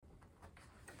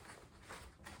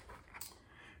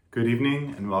Good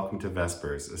evening and welcome to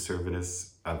Vespers, a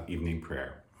service of evening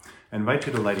prayer. I invite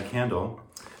you to light a candle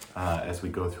as we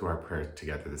go through our prayer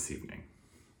together this evening.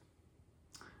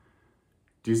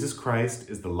 Jesus Christ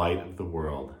is the light of the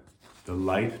world, the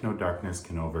light no darkness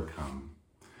can overcome.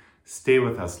 Stay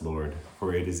with us, Lord,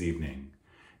 for it is evening,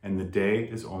 and the day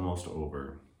is almost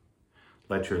over.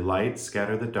 Let your light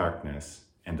scatter the darkness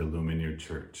and illumine your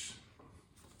church.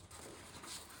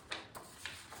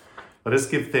 Let us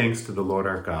give thanks to the Lord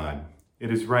our God.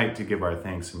 It is right to give our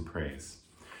thanks and praise.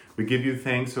 We give you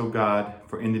thanks, O God,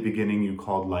 for in the beginning you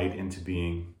called light into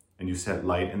being, and you set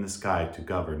light in the sky to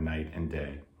govern night and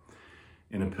day.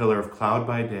 In a pillar of cloud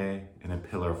by day, in a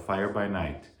pillar of fire by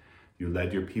night, you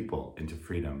led your people into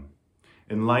freedom.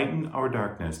 Enlighten our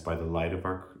darkness by the light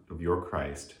of your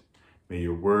Christ. May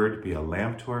your word be a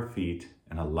lamp to our feet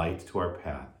and a light to our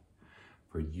path.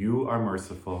 For you are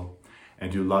merciful,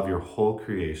 and you love your whole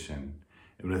creation.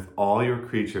 And with all your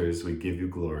creatures, we give you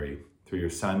glory through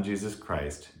your Son, Jesus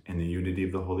Christ, in the unity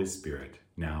of the Holy Spirit,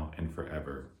 now and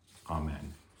forever.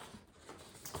 Amen.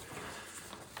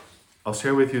 I'll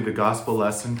share with you the gospel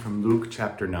lesson from Luke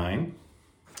chapter 9.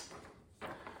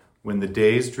 When the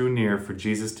days drew near for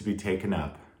Jesus to be taken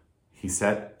up, he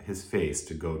set his face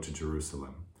to go to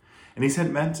Jerusalem. And he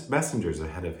sent messengers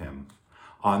ahead of him.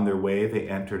 On their way, they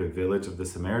entered a village of the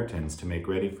Samaritans to make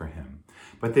ready for him.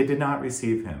 But they did not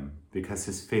receive him, because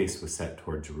his face was set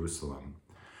toward Jerusalem.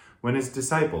 When his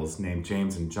disciples, named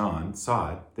James and John,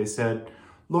 saw it, they said,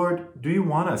 "Lord, do you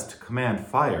want us to command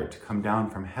fire to come down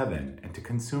from heaven and to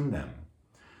consume them?"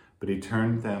 But he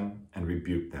turned them and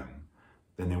rebuked them.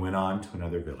 Then they went on to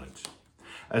another village.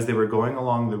 As they were going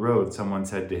along the road, someone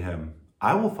said to him,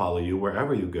 "I will follow you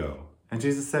wherever you go." And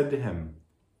Jesus said to him,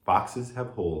 "Foxes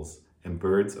have holes, and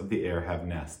birds of the air have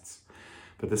nests,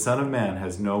 but the Son of Man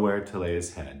has nowhere to lay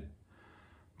his head."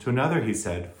 To another he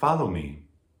said, "Follow me."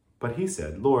 But he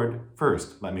said, "Lord,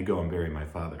 first let me go and bury my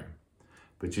father."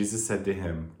 But Jesus said to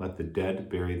him, "Let the dead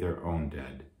bury their own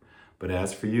dead. But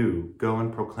as for you, go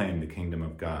and proclaim the kingdom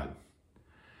of God."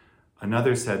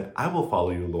 Another said, "I will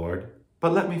follow you, Lord,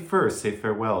 but let me first say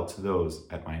farewell to those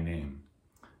at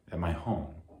my home."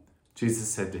 Jesus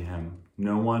said to him,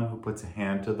 "No one who puts a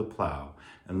hand to the plow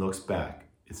and looks back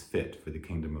is fit for the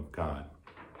kingdom of God."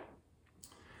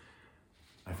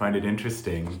 I find it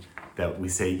interesting that we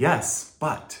say yes,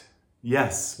 but,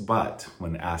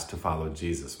 when asked to follow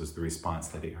Jesus was the response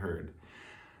that he heard.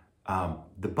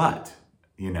 The but,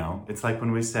 it's like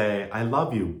when we say, "I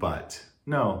love you, but."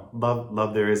 No,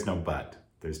 love, there is no but.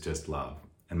 There's just love.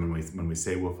 And when we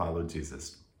say we'll follow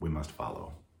Jesus, we must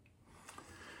follow.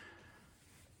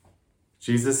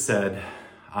 Jesus said,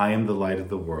 "I am the light of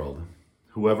the world.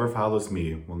 Whoever follows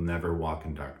me will never walk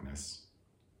in darkness."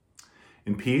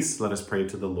 In peace, let us pray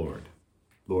to the Lord.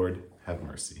 Lord, have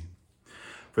mercy.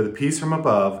 For the peace from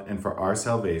above and for our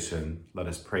salvation, let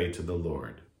us pray to the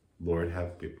Lord. Lord,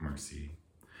 have mercy.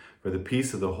 For the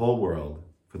peace of the whole world,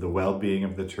 for the well-being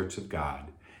of the Church of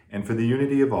God, and for the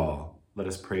unity of all, let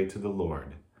us pray to the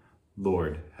Lord.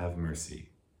 Lord, have mercy.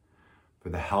 For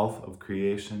the health of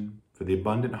creation, for the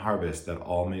abundant harvest that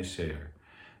all may share,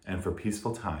 and for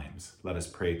peaceful times, let us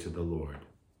pray to the Lord.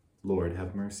 Lord,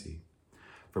 have mercy.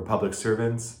 For public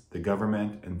servants, the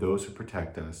government, and those who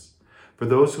protect us, for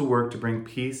those who work to bring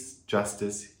peace,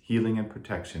 justice, healing, and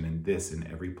protection in this and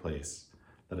every place,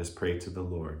 let us pray to the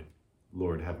Lord.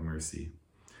 Lord, have mercy.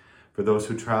 For those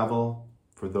who travel,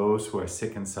 for those who are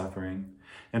sick and suffering,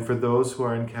 and for those who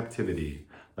are in captivity,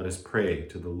 let us pray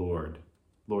to the Lord.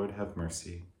 Lord, have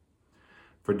mercy.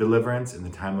 For deliverance in the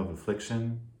time of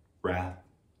affliction, wrath,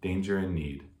 danger, and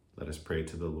need, let us pray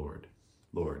to the Lord.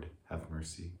 Lord, have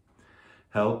mercy.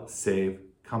 Help, save,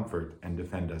 comfort, and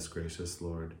defend us, gracious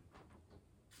Lord.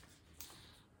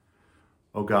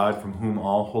 O God, from whom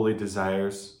all holy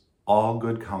desires, all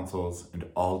good counsels, and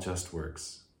all just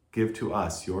works, give to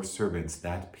us, your servants,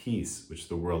 that peace which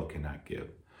the world cannot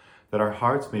give, that our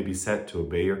hearts may be set to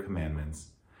obey your commandments,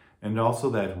 and also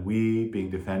that we, being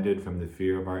defended from the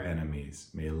fear of our enemies,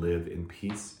 may live in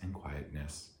peace and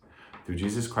quietness. Through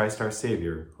Jesus Christ our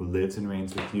Savior, who lives and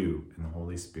reigns with you in the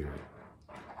Holy Spirit,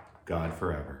 God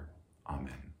forever.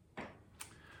 Amen.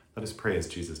 Let us pray as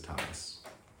Jesus taught us.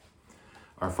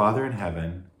 Our Father in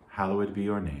heaven, hallowed be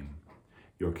your name.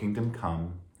 Your kingdom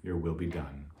come, your will be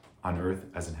done, on earth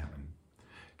as in heaven.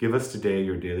 Give us today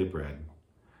your daily bread.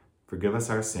 Forgive us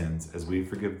our sins as we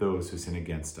forgive those who sin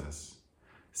against us.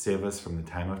 Save us from the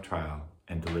time of trial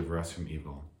and deliver us from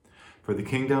evil. For the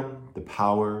kingdom, the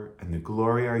power, and the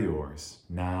glory are yours,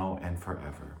 now and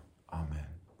forever. Amen.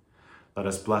 Let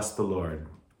us bless the Lord.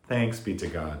 Thanks be to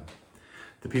God.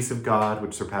 The peace of God,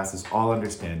 which surpasses all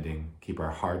understanding, keep our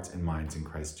hearts and minds in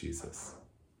Christ Jesus.